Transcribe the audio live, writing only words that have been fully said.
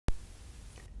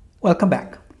Welcome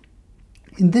back.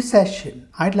 In this session,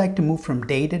 I'd like to move from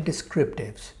data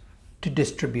descriptives to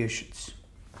distributions.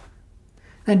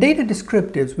 Now, in data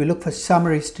descriptives, we look for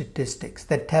summary statistics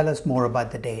that tell us more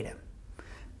about the data.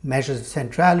 Measures of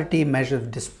centrality, measures of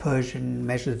dispersion,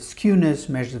 measures of skewness,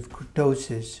 measures of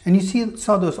kurtosis, and you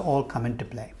saw those all come into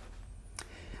play.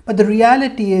 But the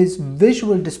reality is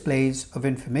visual displays of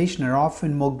information are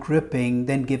often more gripping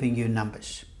than giving you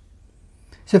numbers.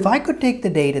 So if I could take the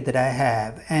data that I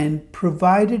have and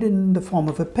provide it in the form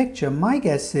of a picture, my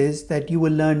guess is that you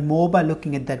will learn more by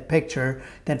looking at that picture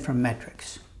than from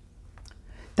metrics.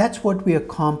 That's what we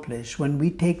accomplish when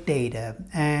we take data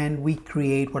and we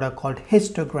create what are called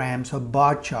histograms or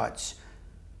bar charts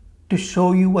to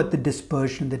show you what the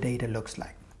dispersion of the data looks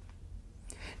like.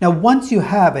 Now, once you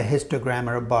have a histogram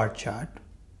or a bar chart,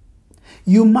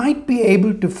 you might be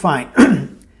able to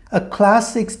find a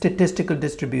classic statistical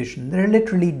distribution. There are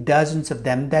literally dozens of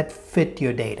them that fit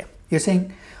your data. You're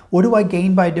saying, what do I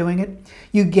gain by doing it?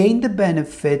 You gain the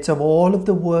benefits of all of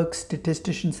the work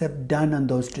statisticians have done on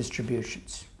those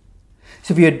distributions.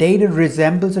 So if your data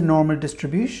resembles a normal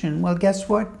distribution, well, guess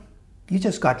what? You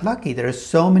just got lucky. There are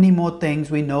so many more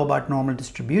things we know about normal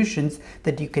distributions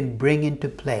that you can bring into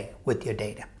play with your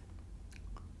data.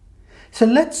 So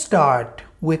let's start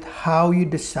with how you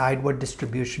decide what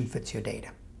distribution fits your data.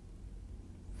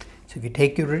 So if you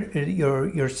take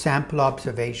your sample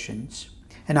observations,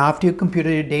 and after you compute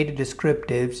your data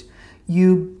descriptives,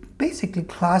 you basically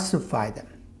classify them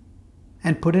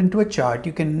and put it into a chart.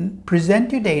 You can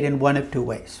present your data in one of two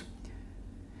ways.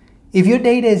 If your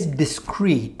data is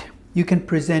discrete, you can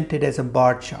present it as a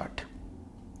bar chart.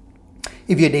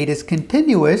 If your data is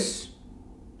continuous,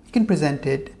 you can present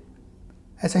it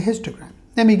as a histogram.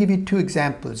 Let me give you two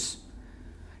examples.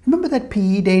 Remember that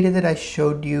PE data that I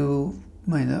showed you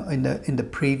in the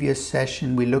previous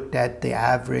session? We looked at the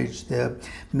average, the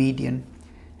median,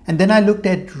 and then I looked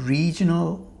at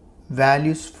regional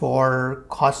values for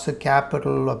cost of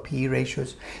capital or PE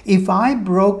ratios. If I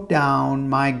broke down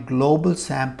my global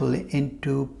sample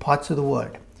into parts of the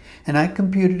world and I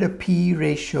computed a PE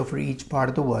ratio for each part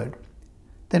of the world,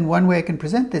 then one way I can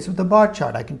present this with a bar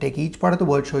chart. I can take each part of the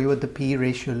world, show you what the PE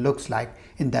ratio looks like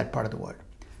in that part of the world.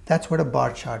 That's what a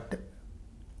bar chart did.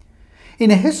 In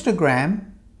a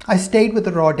histogram, I stayed with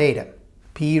the raw data,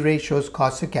 PE ratios,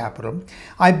 cost of capital.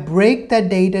 I break that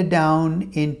data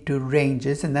down into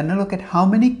ranges, and then I look at how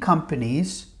many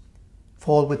companies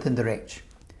fall within the range.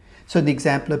 So in the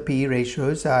example of PE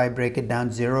ratios, I break it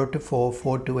down 0 to 4,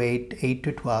 4 to 8, 8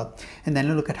 to 12, and then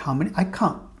I look at how many, I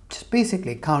count, just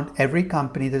basically count every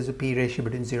company. There's a PE ratio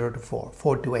between 0 to 4,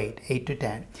 4 to 8, 8 to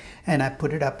 10, and I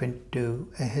put it up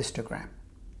into a histogram.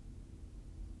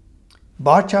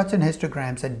 Bar charts and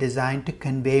histograms are designed to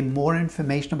convey more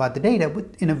information about the data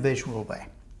in a visual way.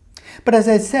 But as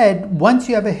I said, once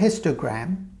you have a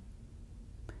histogram,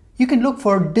 you can look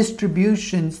for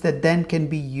distributions that then can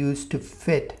be used to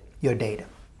fit your data.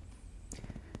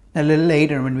 Now, a little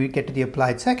later, when we get to the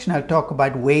applied section, I'll talk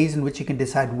about ways in which you can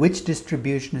decide which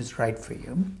distribution is right for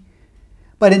you.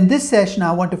 But in this session,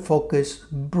 I want to focus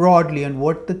broadly on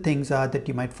what the things are that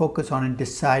you might focus on in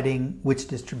deciding which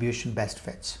distribution best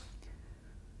fits.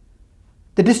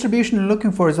 The distribution you're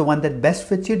looking for is the one that best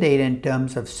fits your data in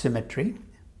terms of symmetry.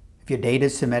 If your data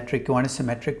is symmetric, you want a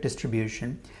symmetric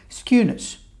distribution.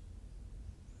 Skewness.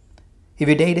 If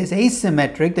your data is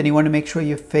asymmetric, then you want to make sure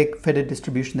you fit a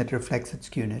distribution that reflects its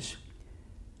skewness.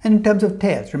 And in terms of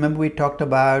tails, remember we talked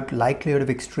about likelihood of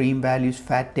extreme values,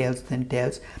 fat tails, thin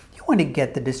tails. You want to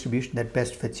get the distribution that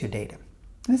best fits your data.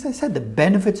 As I said, the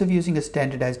benefits of using a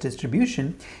standardized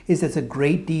distribution is there's a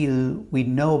great deal we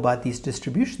know about these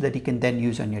distributions that you can then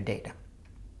use on your data.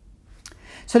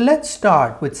 So let's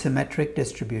start with symmetric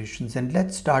distributions, and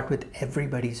let's start with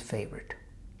everybody's favorite,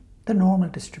 the normal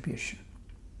distribution.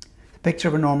 The picture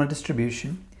of a normal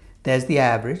distribution, there's the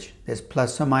average, there's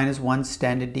plus or minus 1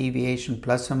 standard deviation,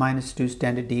 plus or minus 2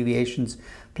 standard deviations,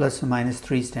 plus or minus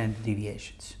 3 standard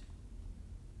deviations.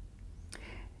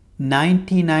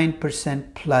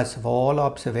 99% plus of all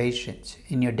observations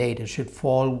in your data should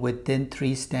fall within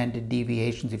 3 standard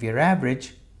deviations of your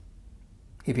average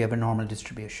if you have a normal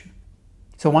distribution.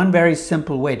 So one very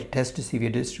simple way to test to see if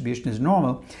your distribution is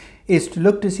normal is to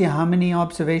look to see how many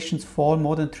observations fall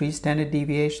more than 3 standard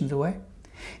deviations away.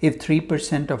 If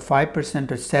 3% or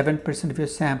 5% or 7% of your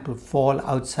sample fall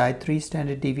outside 3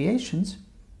 standard deviations,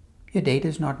 your data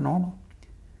is not normal.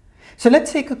 So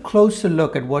let's take a closer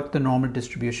look at what the normal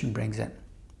distribution brings in.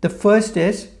 The first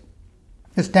is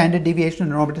the standard deviation of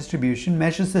the normal distribution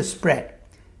measures the spread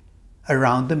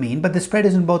around the mean, but the spread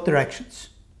is in both directions.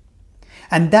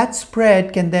 And that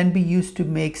spread can then be used to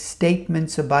make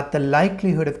statements about the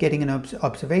likelihood of getting an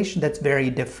observation that's very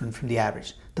different from the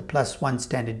average. The +1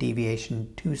 standard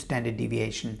deviation, 2 standard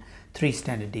deviation, 3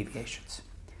 standard deviations.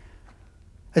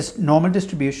 A normal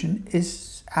distribution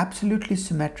is absolutely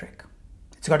symmetric.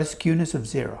 It's got a skewness of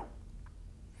 0.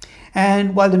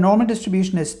 And while the normal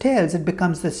distribution has tails, it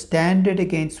becomes the standard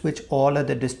against which all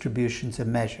other distributions are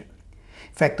measured.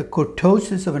 In fact, the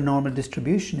kurtosis of a normal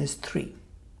distribution is 3.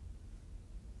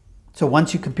 So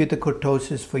once you compute the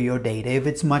kurtosis for your data, if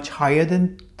it's much higher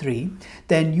than 3,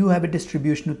 then you have a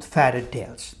distribution with fatter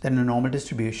tails than a normal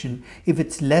distribution. If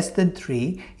it's less than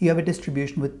 3, you have a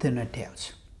distribution with thinner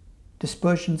tails.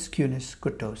 Dispersion, skewness,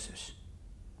 kurtosis.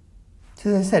 So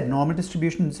as I said, normal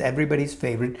distribution is everybody's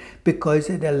favorite because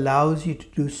it allows you to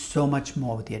do so much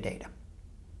more with your data.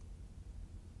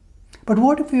 But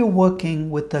what if you're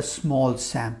working with a small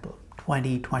sample,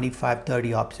 20, 25,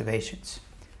 30 observations?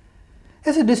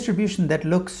 There's a distribution that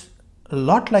looks a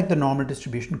lot like the normal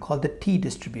distribution called the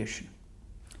t-distribution.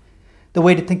 The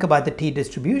way to think about the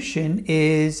t-distribution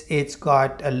is it's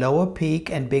got a lower peak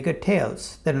and bigger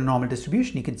tails than a normal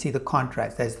distribution. You can see the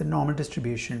contrast. There's the normal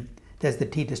distribution, there's the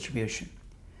t-distribution.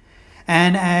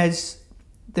 And as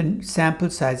the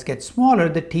sample size gets smaller,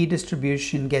 the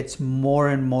t-distribution gets more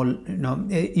and more,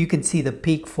 you can see the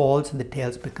peak falls and the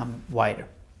tails become wider.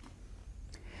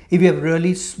 If you have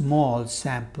really small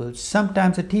samples,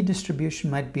 sometimes a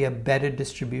t-distribution might be a better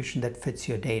distribution that fits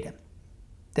your data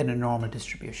than a normal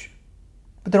distribution.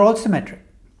 But they're all symmetric.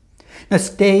 Now,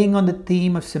 staying on the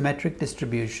theme of symmetric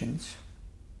distributions,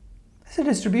 there's a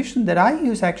distribution that I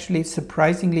use actually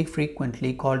surprisingly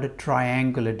frequently called a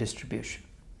triangular distribution.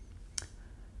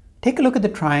 Take a look at the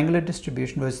triangular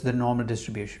distribution versus the normal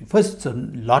distribution. First, it's a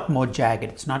lot more jagged.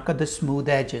 It's not got the smooth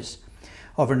edges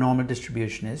of a normal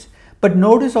distribution is. But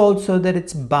notice also that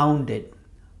it's bounded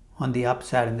on the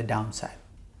upside and the downside.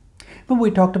 Remember we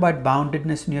talked about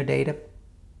boundedness in your data?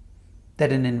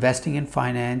 That in investing in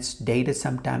finance, data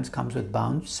sometimes comes with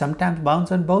bounds, sometimes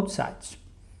bounds on both sides.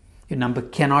 Your number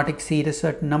cannot exceed a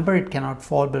certain number, it cannot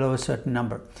fall below a certain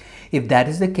number. If that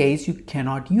is the case, you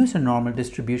cannot use a normal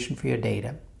distribution for your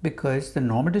data because the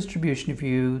normal distribution, if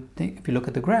you look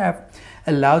at the graph,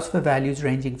 allows for values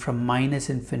ranging from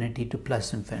 -infinity to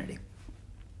 +infinity.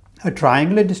 A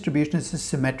triangular distribution is a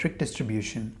symmetric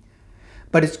distribution,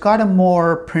 but it's got a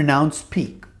more pronounced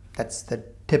peak. That's the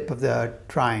tip of the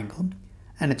triangle,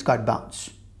 and it's got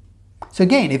bounds. So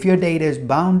again, if your data is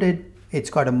bounded, it's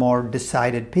got a more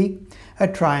decided peak, a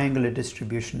triangular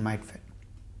distribution might fit.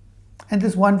 And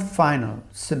there's one final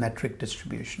symmetric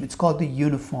distribution. It's called the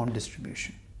uniform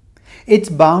distribution. It's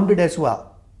bounded as well.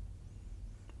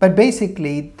 But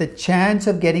basically, the chance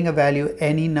of getting a value,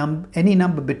 any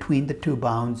number between the two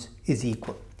bounds is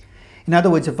equal. In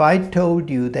other words, if I told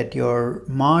you that your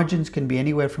margins can be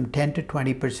anywhere from 10 to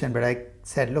 20%, but I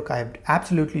said, look, I have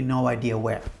absolutely no idea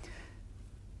where.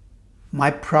 My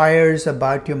priors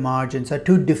about your margins are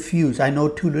too diffuse. I know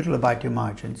too little about your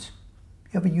margins.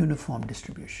 You have a uniform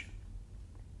distribution.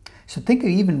 So think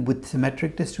even with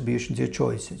symmetric distributions, your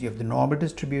choices. You have the normal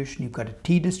distribution, you've got a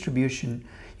t-distribution,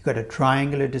 you've got a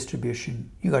triangular distribution,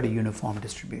 you've got a uniform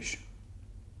distribution.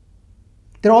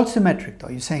 They're all symmetric though.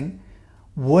 You're saying,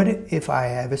 what if I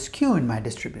have a skew in my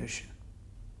distribution?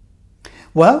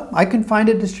 Well, I can find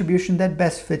a distribution that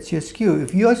best fits your skew.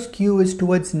 If your skew is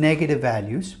towards negative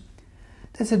values,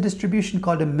 there's a distribution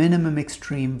called a minimum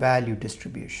extreme value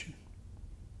distribution.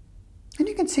 And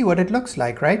you can see what it looks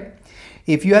like, right?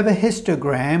 If you have a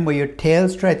histogram where your tail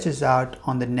stretches out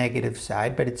on the negative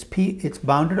side, but it's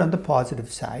bounded on the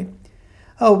positive side,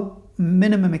 a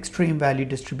minimum extreme value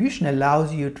distribution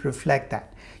allows you to reflect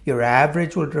that. Your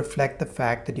average will reflect the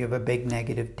fact that you have a big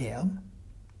negative tail,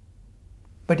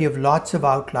 but you have lots of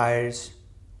outliers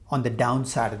on the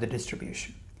downside of the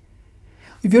distribution.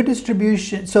 If your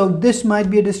distribution, so this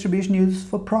might be a distribution used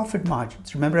for profit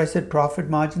margins. Remember I said profit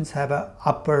margins have an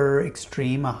upper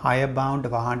extreme, a higher bound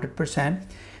of 100%,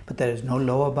 but there is no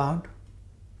lower bound.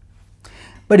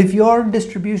 But if your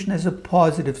distribution has a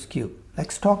positive skew,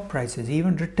 like stock prices,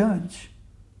 even returns,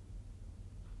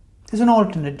 there's an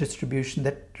alternate distribution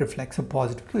that reflects a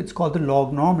positive skew. It's called the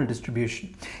log normal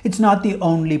distribution. It's not the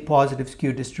only positive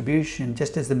skew distribution,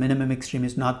 just as the minimum extreme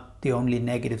is not the only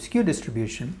negative skew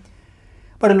distribution.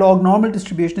 But a log normal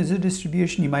distribution is a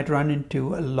distribution you might run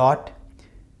into a lot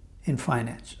in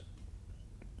finance.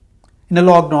 In a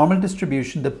log normal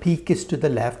distribution, the peak is to the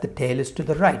left, the tail is to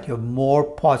the right. You have more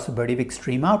possibility of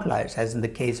extreme outliers, as in the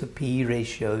case of PE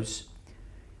ratios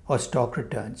or stock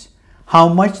returns. How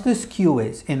much the skew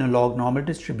is in a log normal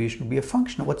distribution will be a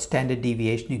function of what standard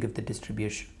deviation you give the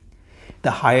distribution.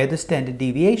 The higher the standard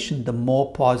deviation, the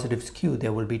more positive skew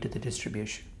there will be to the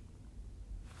distribution.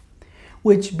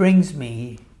 Which brings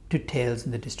me to tails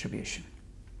in the distribution.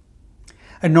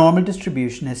 A normal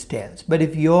distribution has tails, but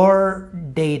if your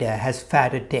data has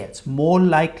fatter tails, more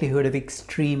likelihood of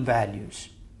extreme values,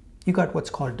 you got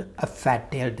what's called a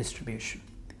fat tail distribution.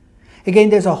 Again,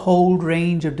 there's a whole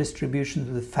range of distributions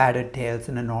with fatter tails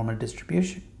in a normal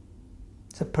distribution.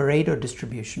 It's a Pareto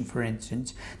distribution, for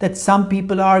instance, that some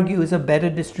people argue is a better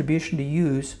distribution to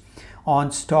use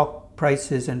on stock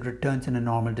prices and returns in a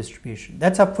normal distribution.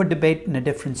 That's up for debate in a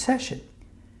different session.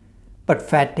 But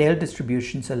fat tail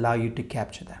distributions allow you to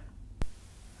capture that.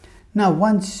 Now,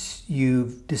 once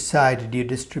you've decided your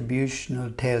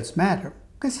distributional tails matter,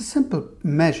 there's a simple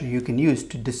measure you can use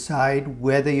to decide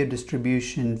whether your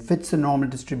distribution fits the normal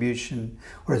distribution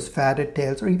or has fatter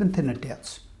tails or even thinner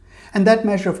tails. And that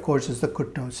measure, of course, is the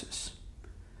kurtosis.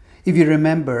 If you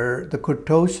remember, the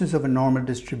kurtosis of a normal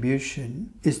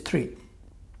distribution is 3.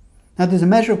 Now, there's a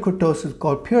measure of kurtosis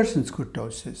called Pearson's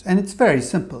kurtosis, and it's very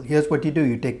simple. Here's what you do.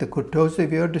 You take the kurtosis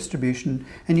of your distribution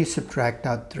and you subtract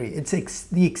out 3. It's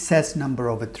the excess number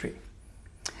over 3.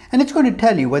 And it's going to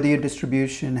tell you whether your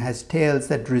distribution has tails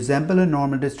that resemble a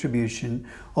normal distribution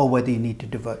or whether you need to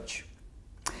diverge.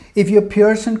 If your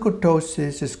Pearson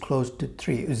kurtosis is close to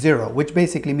 0, which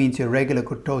basically means your regular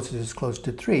kurtosis is close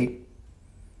to 3,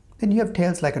 then you have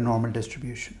tails like a normal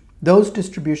distribution. Those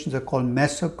distributions are called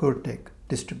mesokurtic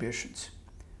distributions.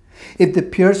 If the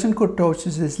Pearson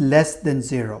kurtosis is less than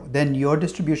 0, then your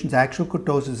distribution's actual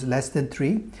kurtosis is less than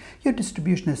 3, your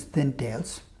distribution has thin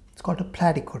tails. It's called a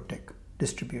platykurtic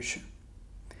distribution.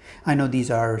 I know these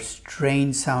are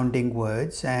strange sounding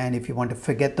words, and if you want to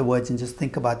forget the words and just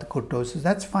think about the kurtosis,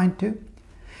 that's fine too.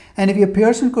 And if your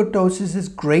Pearson kurtosis is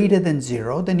greater than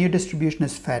 0, then your distribution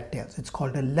has fat tails. It's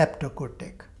called a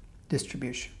leptokurtic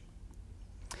distribution.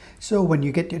 So when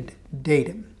you get your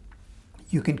data,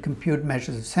 you can compute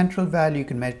measures of central value, you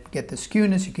can get the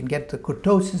skewness, you can get the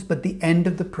kurtosis, but at the end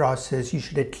of the process, you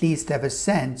should at least have a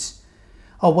sense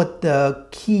of what the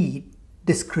key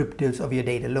descriptives of your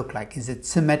data look like. Is it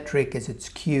symmetric? Is it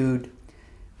skewed?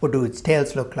 What do its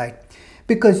tails look like?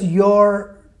 Because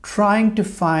you're trying to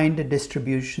find a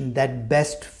distribution that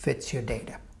best fits your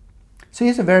data. So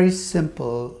here's a very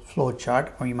simple flow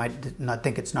chart, or you might not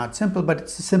think it's not simple, but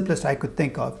it's the simplest I could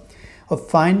think of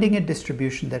finding a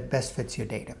distribution that best fits your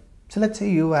data. So let's say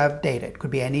you have data, it could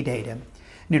be any data, and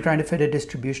you're trying to fit a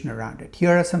distribution around it.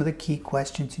 Here are some of the key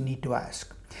questions you need to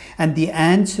ask. And the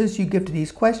answers you give to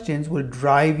these questions will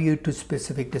drive you to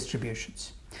specific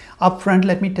distributions. Up front,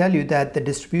 let me tell you that the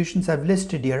distributions I've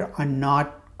listed here are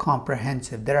not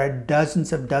comprehensive. There are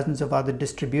dozens of other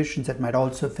distributions that might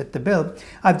also fit the bill.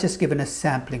 I've just given a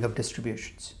sampling of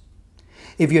distributions.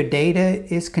 If your data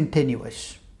is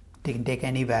continuous, you can take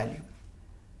any value,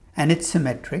 and it's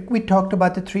symmetric, we talked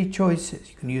about the 3 choices.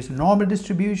 You can use a normal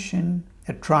distribution,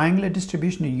 a triangular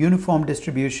distribution, a uniform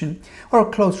distribution, or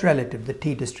a close relative, the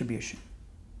t distribution.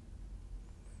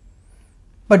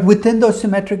 But within those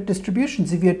symmetric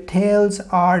distributions, if your tails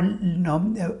are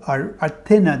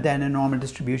thinner than a normal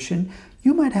distribution,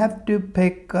 you might have to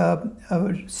pick a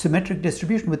symmetric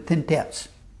distribution with thin tails.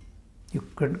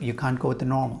 You can't go with the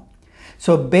normal.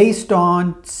 So based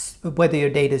on whether your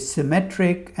data is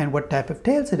symmetric and what type of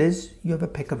tails it is, you have a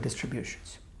pick of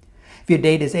distributions. If your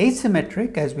data is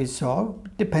asymmetric, as we saw,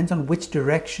 it depends on which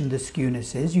direction the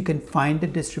skewness is. You can find a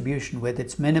distribution, whether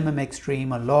it's minimum,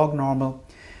 extreme, or log normal,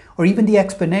 or even the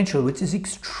exponential, which is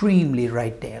extremely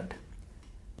right-tailed,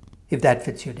 if that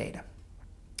fits your data.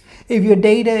 If your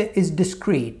data is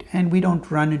discrete, and we don't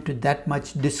run into that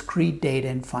much discrete data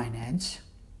in finance,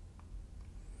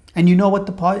 and you know what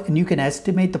and you can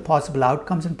estimate the possible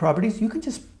outcomes and properties, you can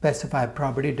just specify a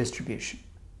probability distribution.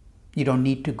 You don't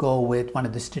need to go with one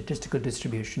of the statistical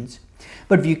distributions.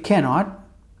 But if you cannot,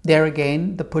 there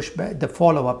again, the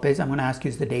follow-up is, I'm going to ask you,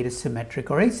 is the data symmetric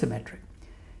or asymmetric?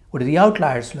 What do the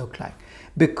outliers look like?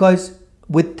 Because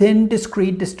within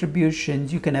discrete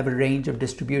distributions, you can have a range of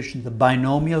distributions. The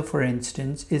binomial, for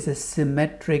instance, is a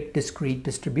symmetric discrete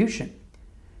distribution.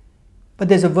 But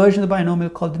there's a version of the binomial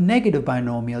called the negative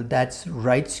binomial that's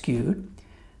right skewed.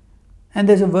 And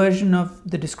there's a version of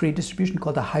the discrete distribution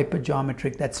called the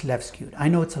hypergeometric that's left skewed. I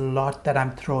know it's a lot that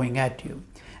I'm throwing at you,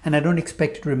 and I don't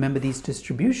expect you to remember these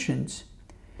distributions,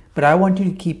 but I want you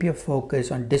to keep your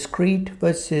focus on discrete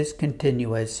versus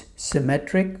continuous,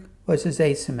 symmetric versus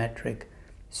asymmetric,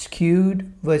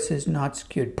 skewed versus not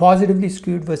skewed, positively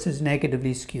skewed versus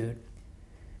negatively skewed,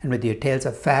 and whether your tails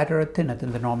are fatter or thinner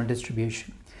than the normal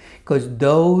distribution. Because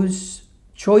those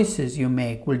choices you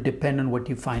make will depend on what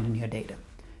you find in your data.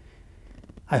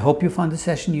 I hope you found the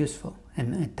session useful.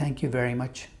 and thank you very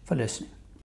much for listening.